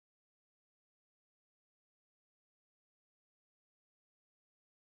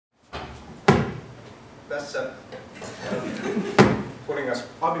Tässä kuningas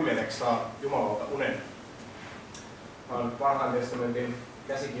Abimelek saa Jumalalta unen. Tämä on vanhan testamentin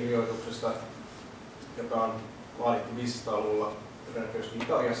käsikirjoituksesta, joka on laadittu 500-luvulla todennäköisesti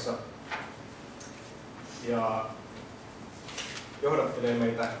Italiassa. Ja johdattelee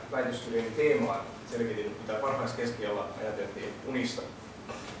meitä väitöskirjan teemaan. Selvitin, mitä varhaiskeskiajalla ajateltiin unista.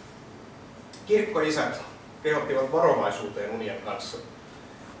 Kirkkoisät kehottivat varovaisuuteen unien kanssa.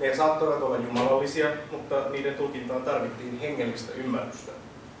 Ne saattoivat olla jumalallisia, mutta niiden tulkintaan tarvittiin hengellistä ymmärrystä.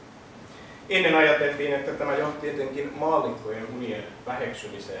 Ennen ajateltiin, että tämä johti etenkin maallikkojen unien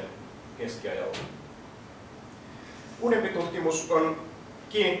väheksymiseen keskiajalla. Uudempi tutkimus on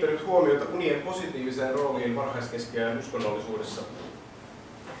kiinnittänyt huomiota unien positiiviseen rooliin varhaiskeskiajan uskonnollisuudessa.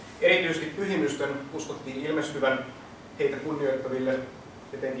 Erityisesti pyhimysten uskottiin ilmestyvän heitä kunnioittaville,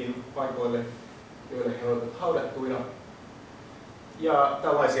 etenkin paikoille, joille he olivat haudattuina. Ja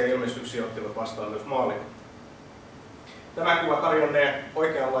tällaisia ilmestyksiä ottivat vastaan myös maallikot. Tämä kuva tarjonnee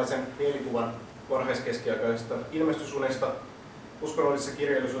oikeanlaisen mielikuvan varhaiskeskiaikaisesta ilmestysunesta. Uskonnollisessa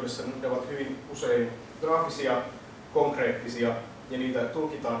kirjallisuudessa ne ovat hyvin usein graafisia, konkreettisia ja niitä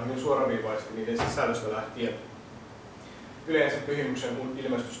tulkitaan hyvin suoraviivaisesti niiden sisällöstä lähtien. Yleensä pyhimyksen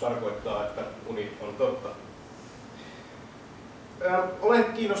ilmestys tarkoittaa, että uni on totta. Olen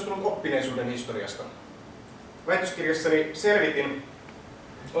kiinnostunut oppineisuuden historiasta. Väitöskirjassani selvitin,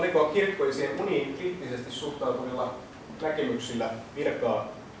 oliko kirkkoisien uniin kriittisesti suhtautuvilla näkemyksillä virkaa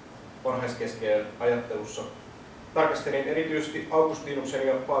varhaiskeskiajan ajattelussa. Tarkastelin erityisesti Augustinuksen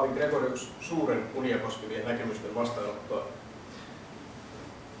ja Paavi Gregorius suuren unia koskevien näkemysten vastaanottoa.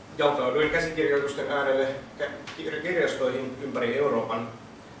 Jalkauduin käsikirjoitusten äärelle kirjastoihin ympäri Euroopan.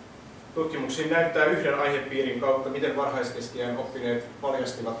 Tutkimuksiin näyttää yhden aihepiirin kautta, miten varhaiskeskiajan oppineet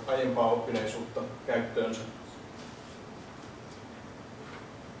paljastivat aiempaa oppineisuutta käyttöönsä.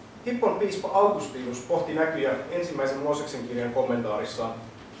 Hippon piispa Augustinus pohti näkyjä ensimmäisen Mooseksen kirjan kommentaarissaan.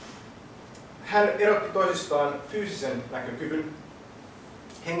 Hän erotti toisistaan fyysisen näkökyvyn,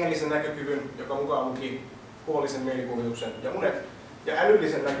 hengellisen näkökyvyn, joka mukaan luki kuollisen mielikuvituksen ja unet, ja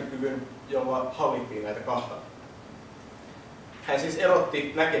älyllisen näkökyvyn, jolla hallittiin näitä kahta. Hän siis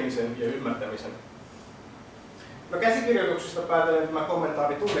erotti näkemisen ja ymmärtämisen. No, käsikirjoituksista päätellen tämä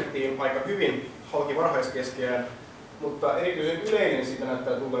kommentaari tunnettiin aika hyvin halki varhaiskeskiajan, mutta erityisen yleinen siitä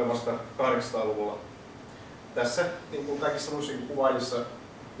näyttää tulleen vasta 800-luvulla. Tässä, niin kuin kaikissa muissakin kuvaajissa,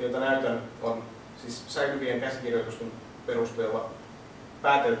 joita näytän, on siis säilyvien käsikirjoitusten perusteella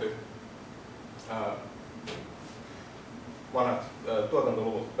päätelty vanhat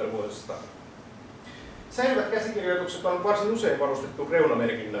tuotantoluvut per vuosista. Säilyvät käsikirjoitukset on varsin usein varustettu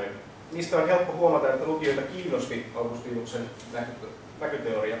reunamerkinnöin. Niistä on helppo huomata, että lukijoita kiinnosti Augustinuksen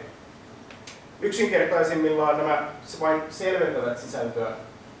näköteoria. Yksinkertaisimmillaan nämä vain selventävät sisältöä,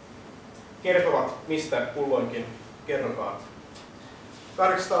 kertovat mistä kulloinkin kerrotaan.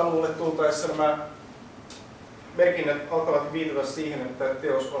 800-luvulle tultaessa nämä merkinnät alkavat viitata siihen, että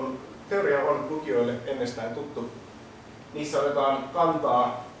teoria on lukijoille ennestään tuttu. Niissä otetaan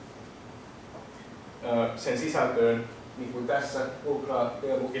kantaa sen sisältöön, niin kuin tässä ultra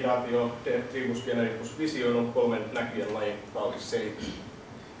de lucidatio de tribus genericus visionum, 3 näkyjän lajin kaunis selitys.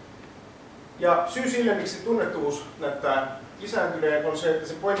 Ja syy sille, miksi tunnettuus näyttää lisääntyneen, on se, että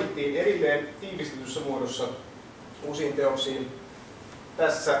se poimittiin erilleen tiivistetyssä muodossa uusiin teoksiin.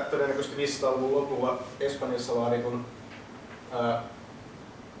 Tässä todennäköisesti 500-luvun lopulla Espanjassa laaditun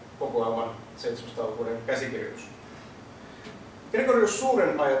kokoelman 700-luvun käsikirjoitus. Gregorius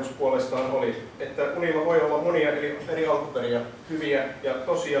suuren ajatus puolestaan oli, että unilla voi olla monia eri alkuperiä, hyviä ja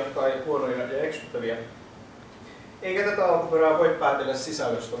tosia tai huonoja ja eksyttäviä. Eikä tätä alkuperää voi päätellä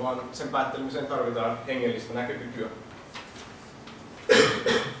sisällöstä, vaan sen päättelemiseen tarvitaan hengellistä näkökykyä.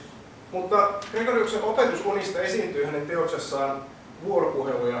 Mutta Gregoriuksen opetus unista esiintyy hänen teoksessaan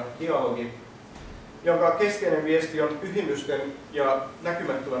vuoropuhelu ja dialogi, jonka keskeinen viesti on pyhimysten ja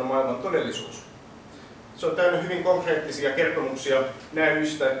näkymättömän maailman todellisuus. Se on täynnä hyvin konkreettisia kertomuksia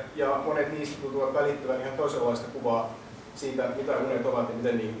näyistä, ja monet niistä tuntuvat välittävän ihan toisenlaista kuvaa siitä, mitä unet ovat ja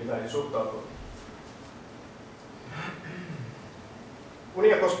miten niihin pitäisi suhtautua.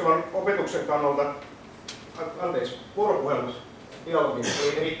 Unia koskevan opetuksen kannalta, vuoropuhelut, dialogi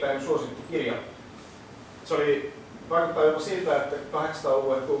oli erittäin suosittu kirja. Se vaikuttaa jopa siltä, että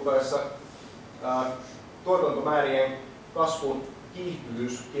 800-luvulle tultaessa tuotantomäärien kasvun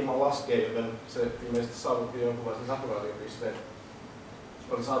kiihtyvyys hieman laskee, joten se ilmeisesti saavutti jonkinlaisen saturaatiopisteen.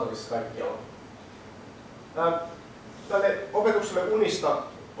 Oli saatavissa kaikkialla. Tälle opetukselle unista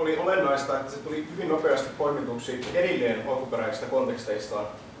oli olennaista, että se tuli hyvin nopeasti poimituksi erilleen alkuperäisistä konteksteistaan.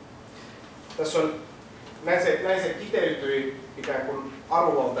 Tässä on, näin se kiteytyi ikään kuin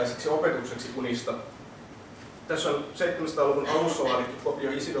arvovaltaiseksi opetukseksi unista, Tässä on 700-luvun alussa laadittu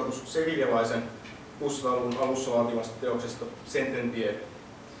kopio Isidorus Sevillalaisen 600-luvun alussa laatimasta teoksesta Sententie.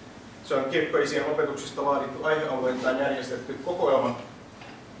 Se on kirkkoisien opetuksista laadittu aihealueittain järjestetty kokoelma,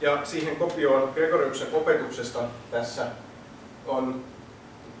 ja siihen kopioon Gregoriuksen opetuksesta tässä on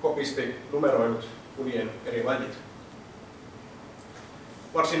kopisti numeroinut kunien eri lajit.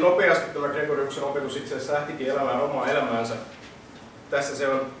 Varsin nopeasti tämä Gregoriuksen opetus itse asiassa lähtikin elämään omaa elämäänsä. Tässä se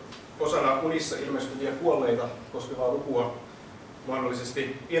on osana unissa ilmestyviä kuolleita koskevaa lukua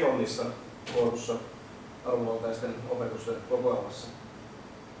mahdollisesti Irlannissa luodussa arvovaltaisten opetusten kokoelmassa.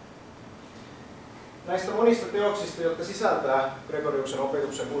 Näistä monista teoksista, jotka sisältää Gregoriuksen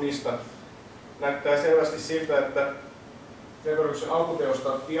opetuksen unista, näyttää selvästi siltä, että Gregoriuksen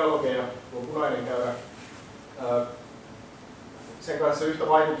alkuteosta dialogeja, tuo punainen käyrä, sen kanssa yhtä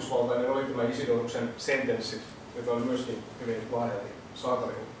vaikutusvaltainen oli tämä Isidoruksen sentenssit, joka on myöskin hyvin laajalti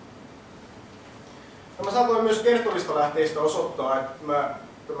saatavilla. Mä saatoin myös kertovista lähteistä osoittaa, että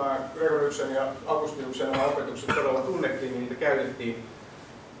tämä Gregoriuksen ja Augustinuksen nämä opetukset todella tunnettiin, niitä käytettiin.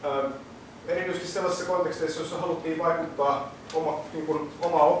 Erityisesti sellaisissa konteksteissa, joissa haluttiin vaikuttaa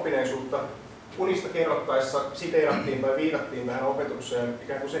omaa oppineisuutta, unista kerrottaessa siteerattiin tai viitattiin tähän opetukseen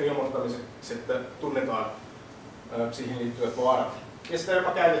ikään kuin sen ilmoittamiseksi, että tunnetaan siihen liittyvät vaarat. Ja sitä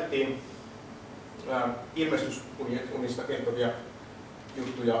jopa käytettiin ilmestysunista kertovia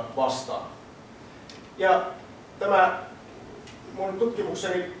juttuja vastaan. Ja tämä mun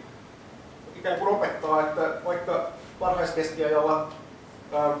tutkimukseni ikään kuin opettaa, että vaikka varhaiskeskiajalla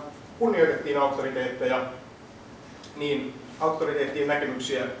kunnioitettiin auktoriteetteja, niin auktoriteettien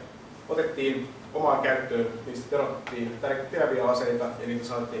näkemyksiä otettiin omaan käyttöön, niistä terotettiin teräviä aseita ja niitä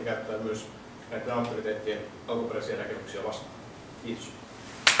saatettiin käyttää myös näiden auktoriteettien alkuperäisiä näkemyksiä vastaan. Kiitos.